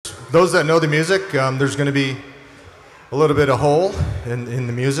those that know the music, there's going to be a little bit of hole in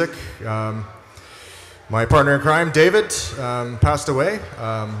the music. My partner in crime, David, passed away.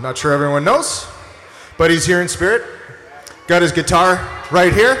 Not sure everyone knows, but he's here in spirit. Got his guitar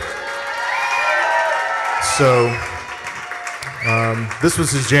right here. So this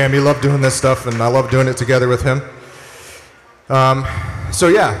was his jam. He loved doing this stuff, and I love doing it together with him. I'm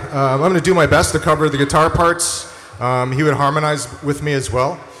going to do my best to cover the guitar parts. He would harmonize with me as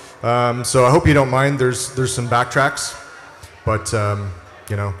well. So I hope you don't mind. There's some backtracks, but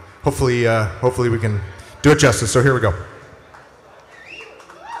hopefully we can do it justice. So here we go.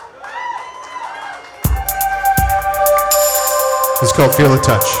 It's called Feel the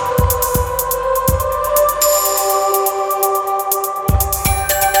Touch.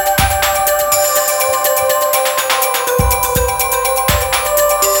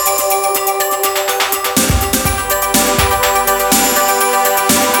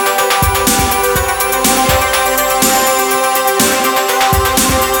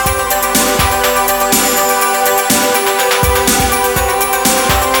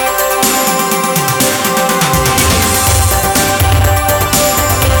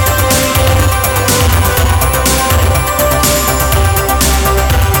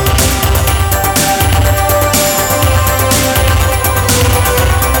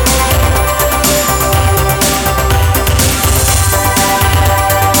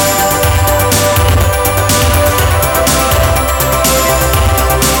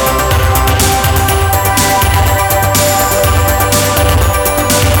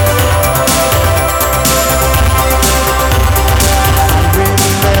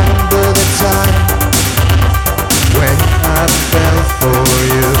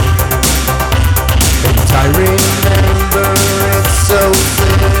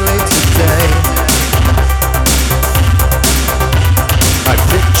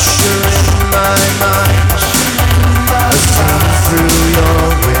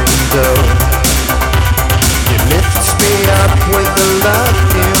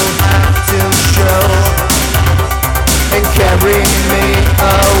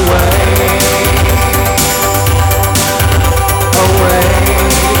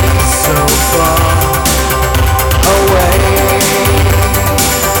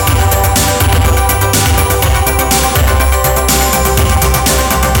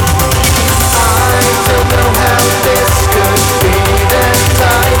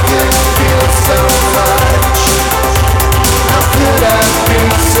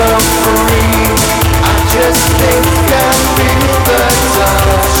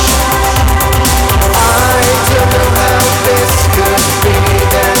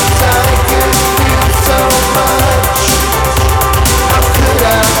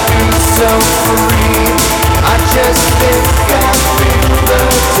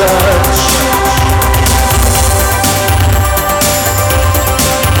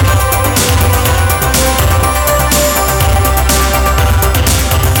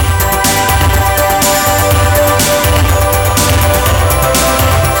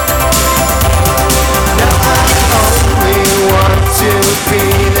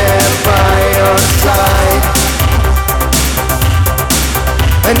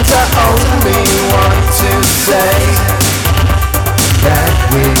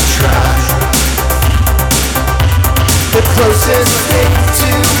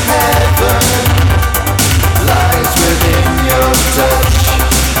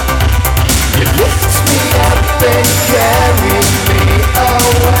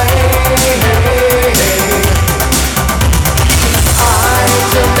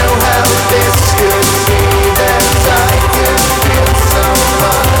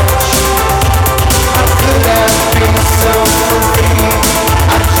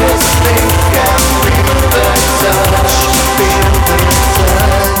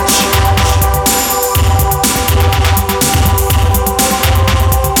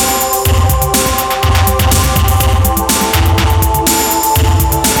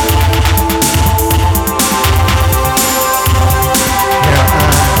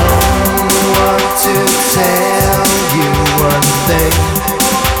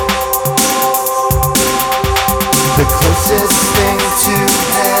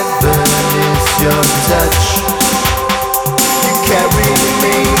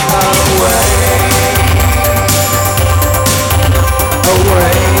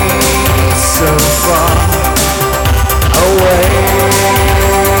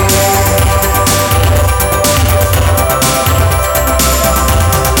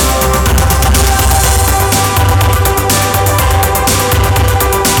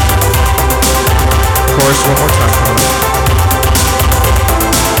 Chorus one more time.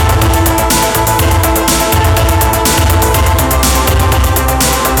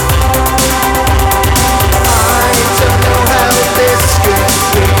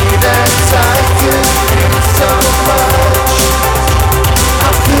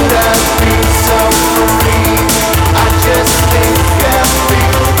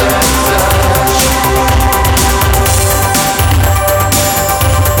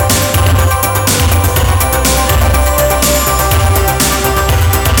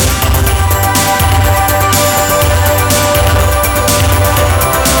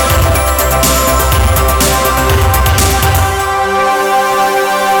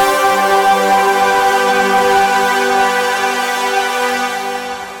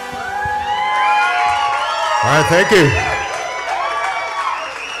 Thank you.